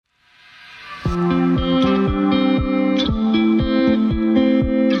Hello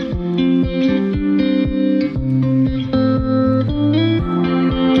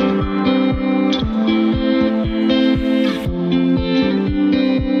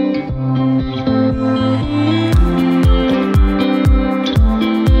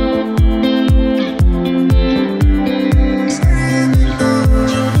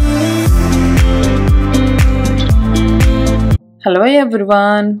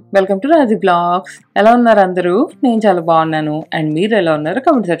everyone, welcome to రాది blogs. ఎలా ఉన్నారు అందరూ? నేను చాలా బాగున్నాను. అండ్ మీరు ఎలా ఉన్నారు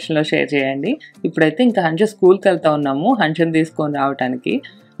కామెంట్ సెక్షన్లో షేర్ చేయండి. ఇప్పుడైతే ఇంకా హంష స్కూల్కి వెళ్తా ఉన్నాము హంషని తీసుకొని రావడానికి.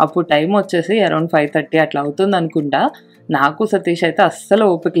 అప్పుడు టైం వచ్చేసి అరౌండ్ 5:30 అట్లా అవుతుంది అనుకుంటా. నాకు సతీష్ అయితే అస్సలు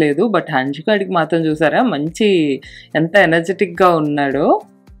ఓపిక లేదు. బట్ హంషగాడికి మాత్రం చూసారా మంచి ఎంత ఎనర్జెటిక్గా ఉన్నాడో.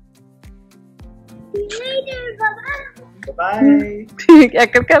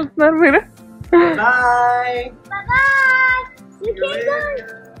 ఎక్కడికి వెళ్తున్నారు మీరు?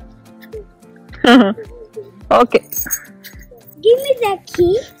 ఓకే,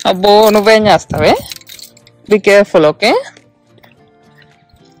 అబ్బో నువ్వేం చేస్తావే? Be careful. Okay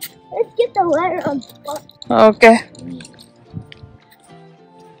okay.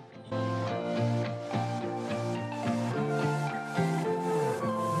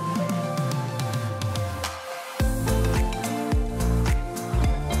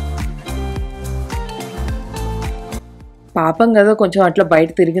 పాపం కదా కొంచెం అట్లా బయట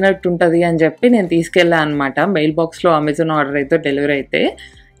తిరిగినట్టు ఉంటుంది అని చెప్పి నేను తీసుకెళ్ళాను అనమాట. మెయిల్ బాక్స్లో అమెజాన్ ఆర్డర్ అయితే డెలివరీ అయితే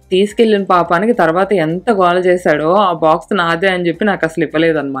తీసుకెళ్ళిన పాపానికి తర్వాత ఎంత గోల చేశాడో. ఆ బాక్స్ నాదే అని చెప్పి నాకు అసలు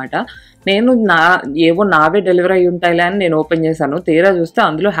ఇవ్వలేదన్నమాట. నేను ఏవో నావే డెలివరీ అయ్యి ఉంటాయిలే అని నేను ఓపెన్ చేశాను. తీరా చూస్తే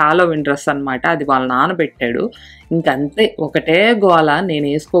అందులో హ్యాలోవిన్ డ్రెస్ అనమాట. అది వాళ్ళ నాన్న పెట్టాడు. ఇంకంతే ఒకటే గోల, నేను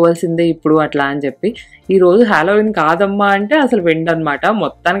వేసుకోవాల్సిందే ఇప్పుడు అట్లా అని చెప్పి. ఈరోజు హ్యాలోవిన్ కాదమ్మా అంటే అసలు వెండనమాట.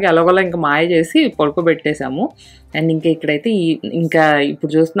 మొత్తానికి ఎలాగోలా ఇంకా మాయ చేసి పడుకోబెట్టేశాము. అండ్ ఇంకా ఇక్కడైతే ఇంకా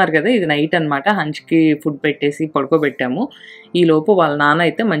ఇప్పుడు చూస్తున్నారు కదా, ఇది నైట్ అనమాట. హంచ్కి ఫుడ్ పెట్టేసి పడుకోబెట్టాము. ఈ లోపు వాళ్ళ నాన్న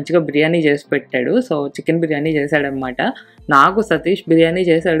అయితే మంచిగా బిర్యానీ చేసి పెట్టాడు. సో చికెన్ బిర్యానీ చేశాడనమాట. నాకు సతీష్ బిర్యానీ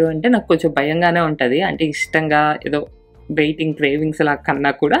చేశాడు అంటే నాకు కొంచెం భయంగానే ఉంటుంది. అంటే ఇష్టంగా ఏదో వెయిటింగ్ క్రేవింగ్స్ అలా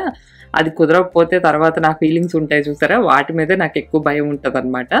కన్నా కూడా అది కుదరకపోతే తర్వాత నా ఫీలింగ్స్ ఉంటాయి చూసారా, వాటి మీదే నాకు ఎక్కువ భయం ఉంటుంది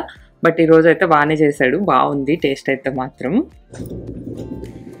అనమాట. బట్ ఈరోజు అయితే బాగానే చేశాడు, బాగుంది టేస్ట్ అయితే మాత్రం.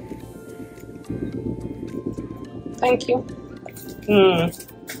 Thank you.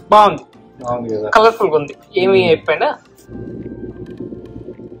 బాగుంది, కలర్ఫుల్గా ఉంది. ఏమి అయిపోయినా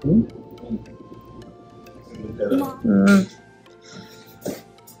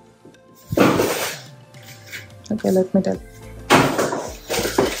ఓకే, లెట్ మీ టెల్.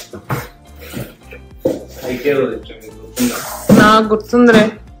 నాకు గుర్తుందిరే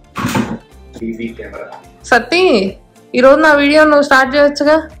సతీ, ఈరోజు నా వీడియో నువ్వు స్టార్ట్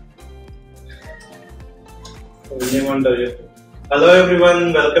చేయొచ్చుగా. హలో ఎవ్రీవన్,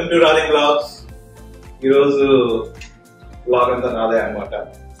 వెల్కమ్ టు రాది బ్లాగ్స్. ఈరోజు బ్లాగ్ అంతా నాదే అనమాట.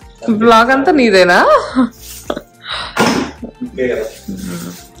 బ్లాగ్ అంతా నీదేనా?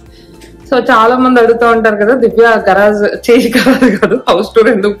 సో చాలా మంది అడుగుతూ ఉంటారు కదా, దివ్య గరాజ్ కాదు హౌస్ టూర్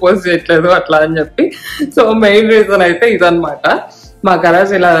ఎందుకు పోస్ట్ చేయట్లేదు అట్లా అని చెప్పి. సో మెయిన్ రీజన్ అయితే ఇదనమాట. మా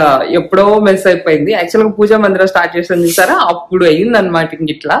గరాజ్ ఇలా ఎప్పుడో మిస్ అయిపోయింది. యాక్చువల్గా పూజా మందిరం స్టార్ట్ చేసాను చూసారా, అప్పుడు అయింది అనమాట.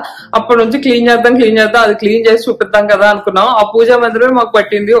 ఇంక ఇట్లా అప్పటి నుంచి క్లీన్ చేద్దాం అది క్లీన్ చేసి చూపిద్దాం కదా అనుకున్నాం. ఆ పూజా మందిరమే మాకు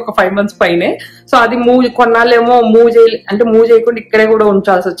పట్టింది ఒక 5 months పైనే. సో అది కొన్నాళ్ళేమో మూవ్ చేయకుండా ఇక్కడే కూడా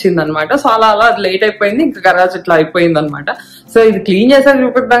ఉంచాల్సి వచ్చింది అనమాట. సో అలా అది లేట్ అయిపోయింది. ఇంకా గరాజ్ ఇట్లా అయిపోయింది అనమాట. సో ఇది క్లీన్ చేసాక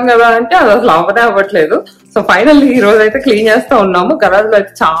చూపిద్దాం కదా అంటే అది అసలు అవ్వట్లేదు. సో ఫైనల్ ఈ రోజు అయితే క్లీన్ చేస్తా ఉన్నాము. గరాజ్ లో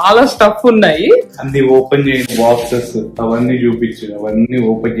అయితే చాలా స్టఫ్ ఉన్నాయి. అన్ని ఓపెన్ చేసి బాక్సెస్ అవన్నీ చూపించు, అవన్నీ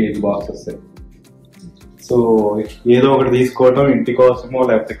ఓపెన్ చేసి బాక్సెస్. సో ఏదో ఒకటి తీసుకోవడం ఇంటి కోసమో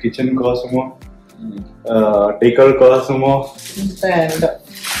లేకపోతే కిచెన్ కోసమో టేకౌట్ కోసమో.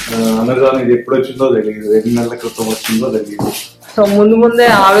 అమెజాన్ ఇది ఎప్పుడు వచ్చిందో తెలియదు, 2 నెలల క్రితం వచ్చిందో తెలియదు. సో ముందే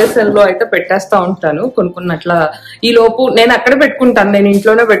ఆవేశంలో అయితే పెట్టేస్తా ఉంటాను కొన్ని అట్లా. ఈ లోపు నేను అక్కడే పెట్టుకుంటాను, నేను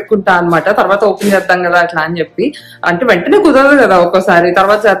ఇంట్లోనే పెట్టుకుంటాను అనమాట. తర్వాత ఓపెన్ చేద్దాం కదా అట్లా అని చెప్పి. అంటే వెంటనే కుదరదు కదా ఒక్కోసారి,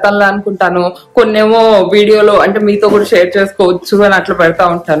 తర్వాత చేద్దాంలే అనుకుంటాను. కొన్నేమో వీడియోలో అంటే మీతో కూడా షేర్ చేసుకోవచ్చు అని అట్లా పెడతా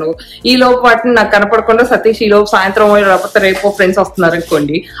ఉంటాను. ఈ లోపు వాటిని నాకు కనపడకుండా సతీష్ ఈ లోపు సాయంత్రం లేకపోతే రేపు ఫ్రెండ్స్ వస్తున్నారు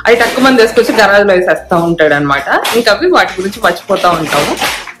అనుకోండి, అవి తక్కువ మంది తీసుకొచ్చి గరాజ్ లో వేసేస్తా ఉంటాడు అనమాట. ఇంకా అవి వాటి గురించి మర్చిపోతా ఉంటాము.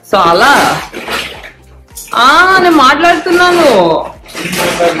 సో అలా నేను మాట్లాడుతున్నాను,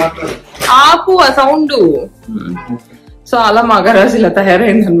 ఆపు ఆ సౌండ్. సో అలా మా గరాజ్ ఇలా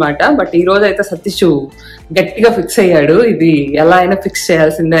తయారైంది అనమాట. బట్ ఈ రోజు అయితే సతీష్ గట్టిగా ఫిక్స్ అయ్యాడు, ఇది ఎలా అయినా ఫిక్స్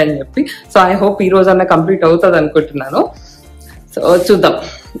చేయాల్సిందే అని చెప్పి. సో ఐ హోప్ ఈ రోజు అన్న కంప్లీట్ అవుతుంది అనుకుంటున్నాను. సో చూద్దాం.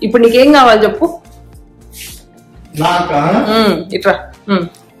 ఇప్పుడు నీకేం కావాలి చెప్పు. ఇట్రా.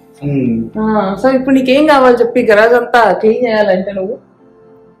 సో ఇప్పుడు నీకేం కావాలి చెప్పి, గరాజ్ అంతా క్లీన్ చేయాలంటే నువ్వు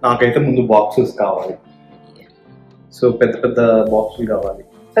నాకైతే ముందు బాక్సెస్ కావాలి. సో పెద్ద పెద్ద బాక్సులు కావాలి.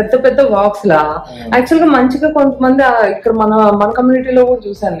 పెద్ద పెద్ద బాక్స్ లా యాక్చువల్ గా మంచిగా కొంతమంది ఇక్కడ మన కమ్యూనిటీలో కూడా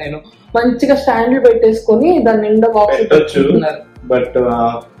చూసాను నేను, మంచిగా స్టాండ్లు పెట్టేసుకొని దాని నిండా బాక్స్ పెట్టొచ్చు. బట్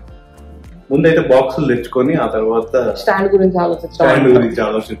ముందైతే బాక్సులు తెచ్చుకొని ఆ తర్వాత స్టాండ్ గురించి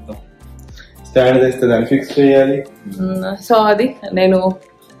ఆలోచిద్దాం. స్టాండ్ తెస్తే దాన్ని ఫిక్స్ చేయాలి. సో అది నేను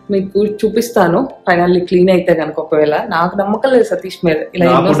మీకు చూపిస్తాను ఫైనల్లీ క్లీన్ అయితే కనుక. ఒకవేళ నాకు నమ్మకం లేదు సతీష్ మీద, ఇలా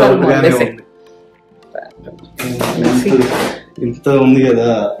ఎన్నోసార్లు ఇంత ఉంది కదా.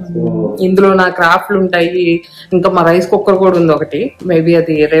 ఇందులో నా క్రాఫ్ట్లు ఉంటాయి, ఇంకా మా రైస్ కుక్కర్ కూడా ఉంది ఒకటి. మేబీ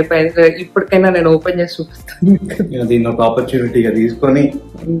అది రేపు ఇప్పటికైనా నేను ఓపెన్ చేసి చూపిస్తాను. దీన్ని ఒక ఆపర్చునిటీగా తీసుకొని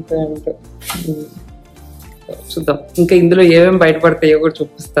చూద్దాం ఇంకా ఇందులో ఏమేమి బయటపడతాయో కూడా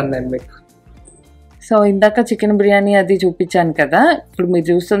చూపిస్తాను నేను మీకు. సో ఇందాక చికెన్ బిర్యానీ అది చూపించాను కదా, ఇప్పుడు మీరు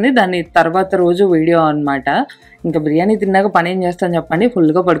చూస్తుంది దాని తర్వాత రోజు వీడియో అనమాట. ఇంకా బిర్యానీ తిన్నాక పని ఏం చేస్తాను చెప్పండి,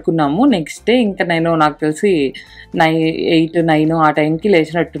 ఫుల్గా పడుకున్నాము. నెక్స్ట్ డే ఇంకా నాకు తెలిసి 8, 9 ఆ టైంకి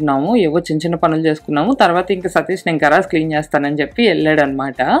లేచినట్టున్నాము. ఏవో చిన్న చిన్న పనులు చేసుకున్నాము. తర్వాత ఇంకా సతీష్ నేను కరాస్ క్లీన్ చేస్తానని చెప్పి వెళ్ళాడు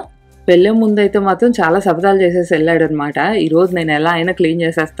అనమాట. వెళ్ళే ముందు అయితే మాత్రం చాలా శబ్దాలు చేసేసి వెళ్ళాడు అనమాట. ఈరోజు నేను ఎలా అయినా క్లీన్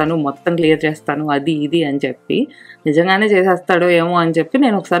చేసేస్తాను, మొత్తం క్లియర్ చేస్తాను, అది ఇది అని చెప్పి. నిజంగానే చేసేస్తాడో ఏమో అని చెప్పి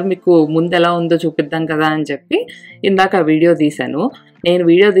నేను ఒకసారి మీకు ముందు ఎలా ఉందో చూపిద్దాం కదా అని చెప్పి ఇందాక వీడియో తీశాను. నేను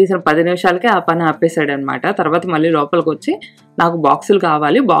వీడియో తీసిన 10 నిమిషాలకే ఆ పని ఆపేశాడు అనమాట. తర్వాత మళ్ళీ లోపలికి వచ్చి నాకు బాక్సులు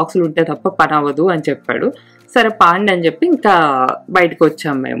కావాలి, బాక్సులు ఉంటే తప్ప పని అవ్వదు అని చెప్పాడు. సరే పాండి అని చెప్పి ఇంకా బయటకు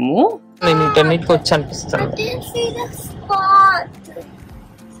వచ్చాం మేము. నేను ఇంటర్నెట్కి వచ్చి అనిపిస్తాను.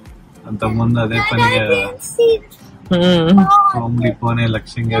 అంతకుముందు అదే పనిగా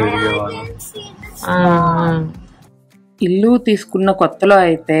లక్ష్యంగా విరిగేవాళ్ళం. ఇల్లు తీసుకున్న కొత్తలో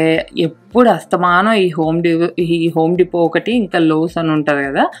అయితే ఎప్పుడు అస్తమానం ఈ హోమ్ డిపో ఒకటి, ఇంకా లోస్ అని ఉంటుంది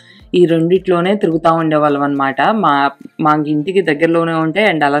కదా, ఈ రెండిట్లోనే తిరుగుతూ ఉండేవాళ్ళం అనమాట. మా ఇంటికి దగ్గరలోనే ఉంటాయి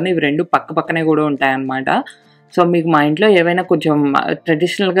అండ్ అలానే ఇవి రెండు పక్క పక్కనే కూడా ఉంటాయి అన్నమాట. సో మీకు మా ఇంట్లో ఏవైనా కొంచెం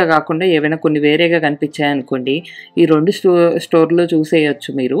ట్రెడిషనల్గా కాకుండా ఏవైనా కొన్ని వేరేగా కనిపించాయనుకోండి, ఈ 2 స్టోర్లో చూసేయచ్చు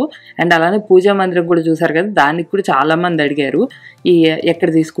మీరు. అండ్ అలానే పూజా మందిరం కూడా చూసారు కదా, దానికి కూడా చాలామంది అడిగారు ఎక్కడ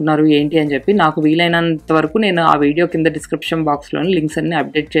తీసుకున్నారు ఏంటి అని చెప్పి. నాకు వీలైనంత వరకు నేను ఆ వీడియో కింద డిస్క్రిప్షన్ బాక్స్లో లింక్స్ అన్ని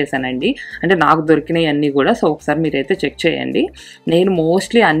అప్డేట్ చేశానండి, అంటే నాకు దొరికినాయి అన్నీ కూడా. సో ఒకసారి మీరైతే చెక్ చేయండి. నేను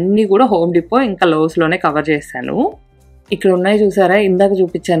మోస్ట్లీ అన్నీ కూడా హోమ్ డిపో ఇంకా లోస్లోనే కవర్ చేశాను. ఇక్కడ ఉన్నాయి చూసారా, ఇందాక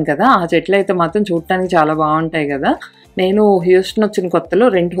చూపించాను కదా, ఆ చెట్లు అయితే మాత్రం చూడటానికి చాలా బాగుంటాయి కదా. నేను హ్యూస్టన్ వచ్చిన కొత్తలో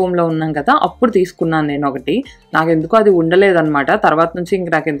రెంట్ హోమ్లో ఉన్నాం కదా, అప్పుడు తీసుకున్నాను నేను ఒకటి. నాకు ఎందుకో అది ఉండలేదన్నమాట. తర్వాత నుంచి ఇంక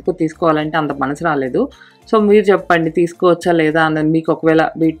నాకు ఎందుకో తీసుకోవాలంటే అంత మనసు రాలేదు. సో మీరు చెప్పండి తీసుకోవచ్చా లేదా అన్నది. మీకు ఒకవేళ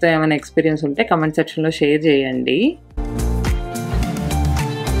వీటితో ఏమైనా ఎక్స్పీరియన్స్ ఉంటే కమెంట్ సెక్షన్లో షేర్ చేయండి.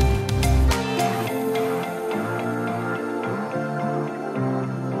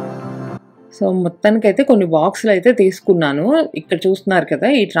 సో మొత్తానికైతే కొన్ని బాక్సులు అయితే తీసుకున్నాను. ఇక్కడ చూస్తున్నారు కదా,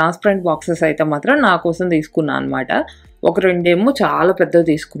 ఈ ట్రాన్స్పరెంట్ బాక్సెస్ అయితే మాత్రం నా కోసం తీసుకున్నాను అనమాట. ఒక 2 ఏమో చాలా పెద్దవి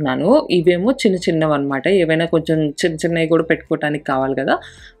తీసుకున్నాను, ఇవేమో చిన్న చిన్నవి అనమాట. ఏవైనా కొంచెం చిన్నవి కూడా పెట్టుకోవడానికి కావాలి కదా,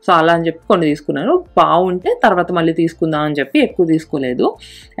 సో అలా అని చెప్పి కొన్ని తీసుకున్నాను. బాగుంటే తర్వాత మళ్ళీ తీసుకుందాం అని చెప్పి ఎక్కువ తీసుకోలేదు.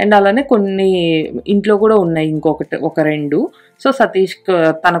 అండ్ అలానే కొన్ని ఇంట్లో కూడా ఉన్నాయి ఒక 2. సో సతీష్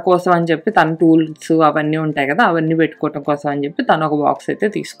తన కోసం అని చెప్పి తన టూల్స్ అవన్నీ ఉంటాయి కదా, అవన్నీ పెట్టుకోవటం కోసం అని చెప్పి తను ఒక బాక్స్ అయితే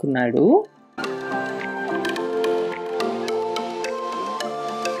తీసుకున్నాడు.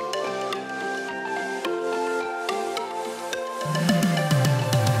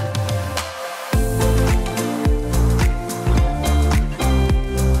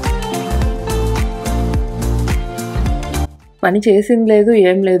 పని చేసింది లేదు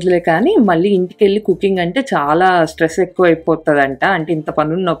ఏం లేదులే, కానీ మళ్ళీ ఇంటికి వెళ్ళి కుకింగ్ అంటే చాలా స్ట్రెస్ ఎక్కువ అయిపోతుందంట. అంటే ఇంత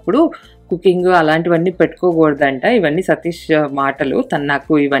పని ఉన్నప్పుడు కుకింగ్ అలాంటివన్నీ పెట్టుకోకూడదంట. ఇవన్నీ సతీష్ మాటలు, తను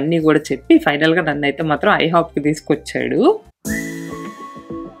నాకు ఇవన్నీ కూడా చెప్పి ఫైనల్గా నన్ను అయితే మాత్రం ఐహాప్కి తీసుకొచ్చాడు.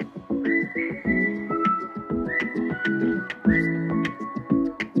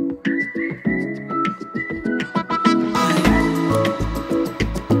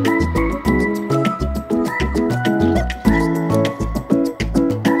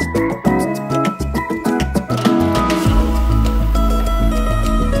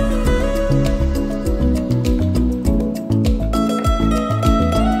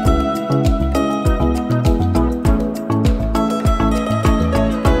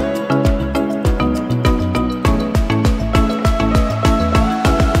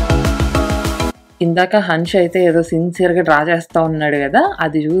 ఇందాక హన్ష్ అయితే ఏదో సిన్సియర్గా డ్రా చేస్తూ ఉన్నాడు కదా,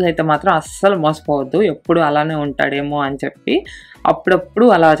 అది చూసి అయితే మాత్రం అస్సలు మోసపోవద్దు, ఎప్పుడు అలానే ఉంటాడేమో అని చెప్పి. అప్పుడప్పుడు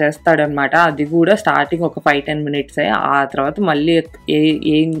అలా చేస్తాడనమాట. అది కూడా స్టార్టింగ్ ఒక 5-10 మినిట్సే. ఆ తర్వాత మళ్ళీ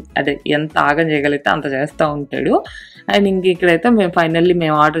అదే ఎంత ఆగం చేయగలిగితే అంత చేస్తూ ఉంటాడు. అండ్ ఇంక ఇక్కడైతే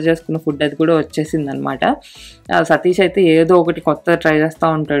మేము ఆర్డర్ చేసుకున్న ఫుడ్ అది కూడా వచ్చేసిందనమాట. సతీష్ అయితే ఏదో ఒకటి కొత్త ట్రై చేస్తూ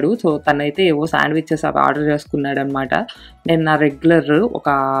ఉంటాడు. సో తనైతే ఏవో శాండ్విచెస్ అవి ఆర్డర్ చేసుకున్నాడు అనమాట. నేను నా రెగ్యులర్ ఒక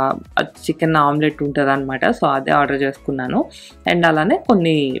చికెన్ ఆమ్లెట్ ఉంటుంది అనమాట. సో అదే ఆర్డర్ చేసుకున్నాను. అండ్ అలానే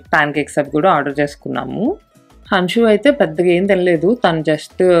కొన్ని ప్యాన్ కేక్స్ అవి కూడా ఆర్డర్ చేసుకున్నాము. హన్షు అయితే పెద్దగా ఏం తినలేదు. తను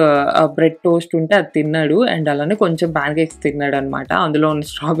జస్ట్ బ్రెడ్ టోస్ట్ ఉంటే అది తిన్నాడు. అండ్ అలానే కొంచెం ప్యాన్ కేక్స్ తిన్నాడు అనమాట. అందులో ఉన్న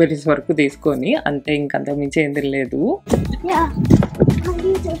స్ట్రాబెర్రీస్ వరకు తీసుకొని, అంతే, ఇంకంతకు మించి ఏం తినలేదు.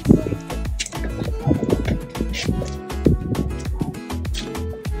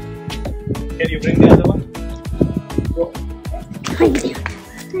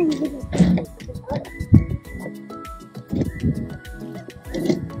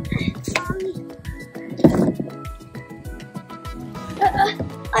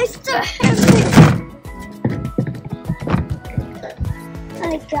 I still have it.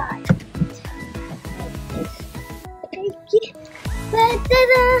 I got it.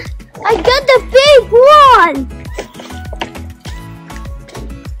 I got the big one.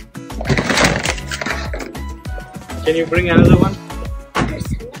 Can you bring another one?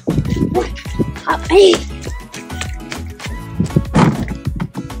 Hey.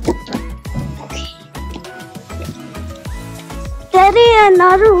 Daddy,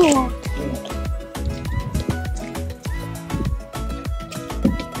 another one.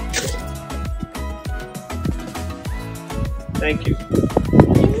 Thank you.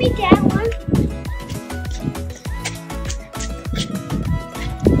 Give me that one.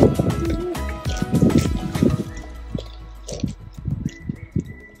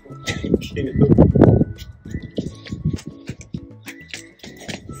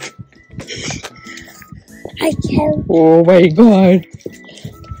 I can. Oh my god.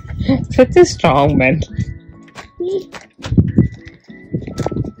 Such a strong man.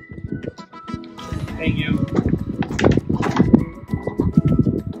 Thank you.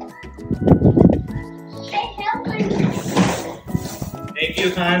 Thank you,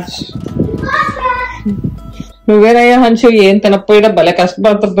 Hans. నువ్వేనయ్యా Hanshu, ఏం తినకపోయినా భలే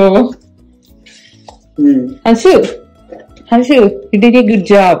కష్టపడుతున్నావు. Hanshu you did a good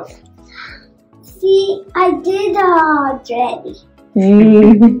job. See, I did already.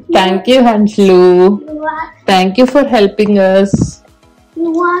 Thank you, Hanslu. Thank you for helping us.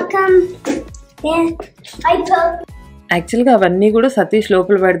 You're welcome. And I told. యాక్చువల్గా అవన్నీ కూడా సతీష్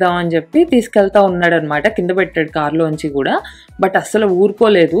లోపల పెడదామని చెప్పి తీసుకెళ్తా ఉన్నాడు అనమాట. కింద పెట్టాడు కార్లోంచి కూడా. బట్ అస్సలు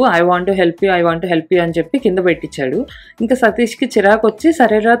ఊరుకోలేదు. I want to help you అని చెప్పి కింద పెట్టించాడు. ఇంకా సతీష్కి చిరాకు వచ్చి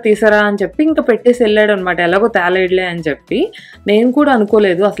సరేరా తీసరా అని చెప్పి ఇంకా పెట్టేసి వెళ్ళాడు అనమాట. ఎలాగో తేలేడులే అని చెప్పి. నేను కూడా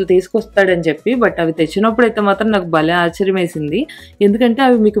అనుకోలేదు అసలు తీసుకొస్తాడని చెప్పి. బట్ అవి తెచ్చినప్పుడు అయితే మాత్రం నాకు భలే ఆశ్చర్యం వేసింది. ఎందుకంటే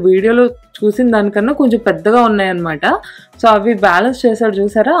అవి మీకు వీడియోలో చూసిన దానికన్నా కొంచెం పెద్దగా ఉన్నాయన్నమాట. సో అవి బ్యాలెన్స్ చేశాడు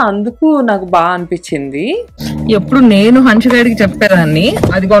చూసారా, అందుకు నాకు బాగా అనిపించింది. ఎప్పుడు నేను హన్షుగాడికి చెప్పేదాన్ని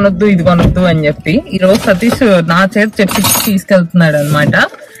అది కొనొద్దు ఇది కొనొద్దు అని చెప్పి. ఈరోజు సతీష్ నా చేత చెప్పి తీసుకెళ్తున్నాడు అనమాట.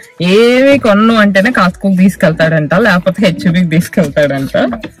 ఏమి కొన్ను అంటేనే కాస్కోకి తీసుకెళ్తాడంట, లేకపోతే హెచ్బికి తీసుకెళ్తాడంట.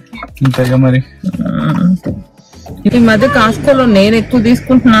 మరి ఈ మధ్య కాస్కోలో నేను ఎక్కువ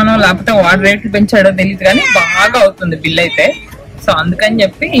తీసుకుంటున్నానో లేకపోతే వాడు రేట్లు పెంచాడో తెలియదు కానీ బాగా అవుతుంది బిల్ అయితే. సో అందుకని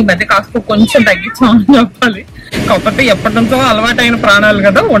చెప్పి ఈ మధ్య కాస్కో కొంచెం తగ్గించామని చెప్పాలి. కాకపోతే ఎప్పటి నుంచో అలవాటైన ప్రాణాలు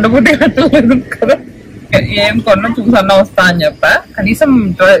కదా, ఉండబుద్ధి కట్టలేదు కదా. ఏం కొన్నా చూసన్నా వస్తా అని చెప్పా. కనీసం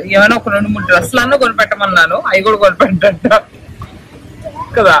ఏమైనా ఒక 2-3 డ్రెస్సులు అన్నా కొనిపెట్టమన్నాను. అవి కూడా కొనిపెట్టంట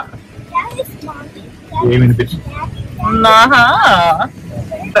కదా. నాహా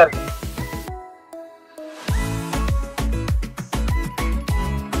సరే.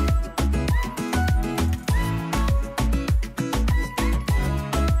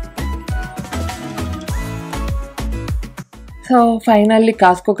 సో ఫైనల్లీ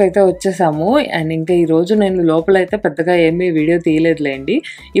కాస్కోకి అయితే వచ్చేసాము. అండ్ ఇంకా ఈరోజు నేను లోపలైతే పెద్దగా ఏమీ వీడియో తీయలేదులేండి.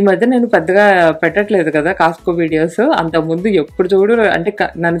 ఈ మధ్య నేను పెద్దగా పెట్టట్లేదు కదా కాస్కో వీడియోస్. అంతకుముందు ఎప్పుడు చూడు అంటే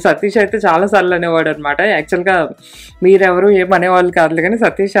నన్ను సతీష్ అయితే చాలాసార్లు అనేవాడు అనమాట. యాక్చువల్గా మీరెవరు ఏమనేవాళ్ళు కాదు కానీ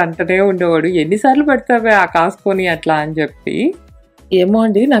సతీష్ అంటనే ఉండేవాడు, ఎన్నిసార్లు పెడతావే ఆ కాస్కోని అట్లా అని చెప్పి. ఏమో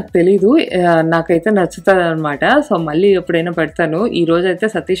అండి నాకు తెలీదు, నాకైతే నచ్చుతుంది అనమాట. సో మళ్ళీ ఎప్పుడైనా పెడతాను. ఈ రోజు అయితే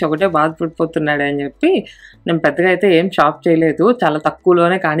సతీష్ ఒకటే బాధపడిపోతున్నాడు అని చెప్పి నేను పెద్దగా అయితే ఏం షాప్ చేయలేదు. చాలా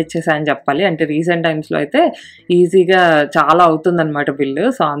తక్కువలోనే కానిచ్చేసా అని చెప్పాలి. అంటే రీసెంట్ టైమ్స్లో అయితే ఈజీగా చాలా అవుతుందన్నమాట బిల్లు.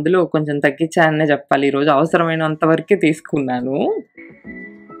 సో అందులో కొంచెం తగ్గించాననే చెప్పాలి. ఈరోజు అవసరమైనంత వరకే తీసుకున్నాను.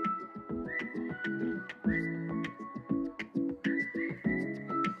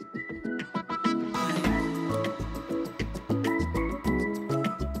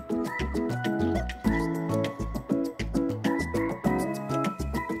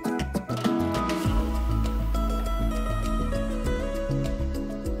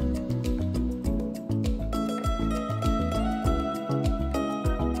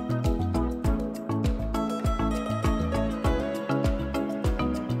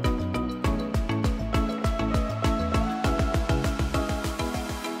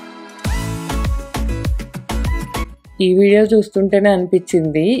 ఈ వీడియో చూస్తుంటేనే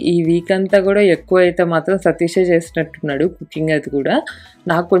అనిపించింది ఈ వీక్ అంతా కూడా ఎక్కువ అయితే మాత్రం సతీషే చేసినట్టున్నాడు కుకింగ్ అది కూడా.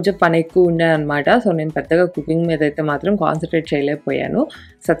 నాకు కొంచెం పని ఎక్కువ ఉండే అనమాట. సో నేను పెద్దగా కుకింగ్ మీద అయితే మాత్రం కాన్సన్ట్రేట్ చేయలేకపోయాను.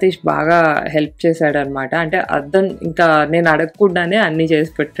 సతీష్ బాగా హెల్ప్ చేశాడు అనమాట. అంటే అర్థం ఇంకా నేను అడగకుండానే అన్నీ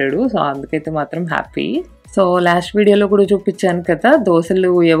చేసి పెట్టాడు. సో అందుకైతే మాత్రం హ్యాపీ. సో లాస్ట్ వీడియోలో కూడా చూపించాను కదా,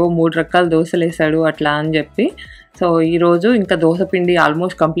 దోశలు ఏవో 3 రకాల దోశలు వేసాడు అట్లా అని చెప్పి. సో ఈరోజు ఇంకా దోశ పిండి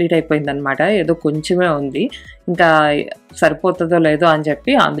ఆల్మోస్ట్ కంప్లీట్ అయిపోయిందనమాట. ఏదో కొంచెమే ఉంది, ఇంకా సరిపోతుందో లేదో అని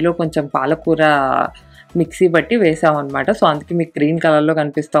చెప్పి అందులో కొంచెం పాలకూర మిక్సీ బట్టి వేసామన్నమాట. సో అందుకే మీకు గ్రీన్ కలర్లో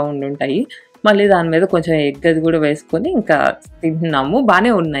కనిపిస్తూ ఉండుంటాయి. మళ్ళీ దాని మీద కొంచెం ఎగ్ అది కూడా వేసుకొని ఇంకా తింటున్నాము.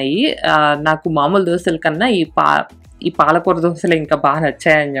 బాగానే ఉన్నాయి. నాకు మామూలు దోశల కన్నా ఈ పాలకూర దోశలు ఇంకా బాగా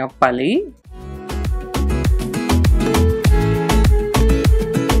నచ్చాయని చెప్పాలి.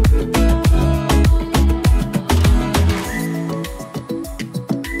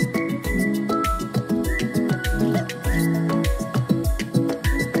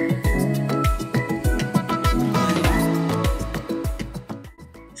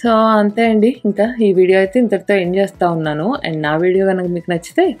 సో అంతే అండి, ఇంకా ఈ వీడియో అయితే ఇంతటితో ఎండ్ చేస్తూ ఉన్నాను. అండ్ నా వీడియో కనుక మీకు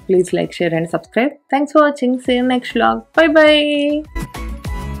నచ్చితే please like, share and subscribe. Thanks for watching. See you next vlog. By by.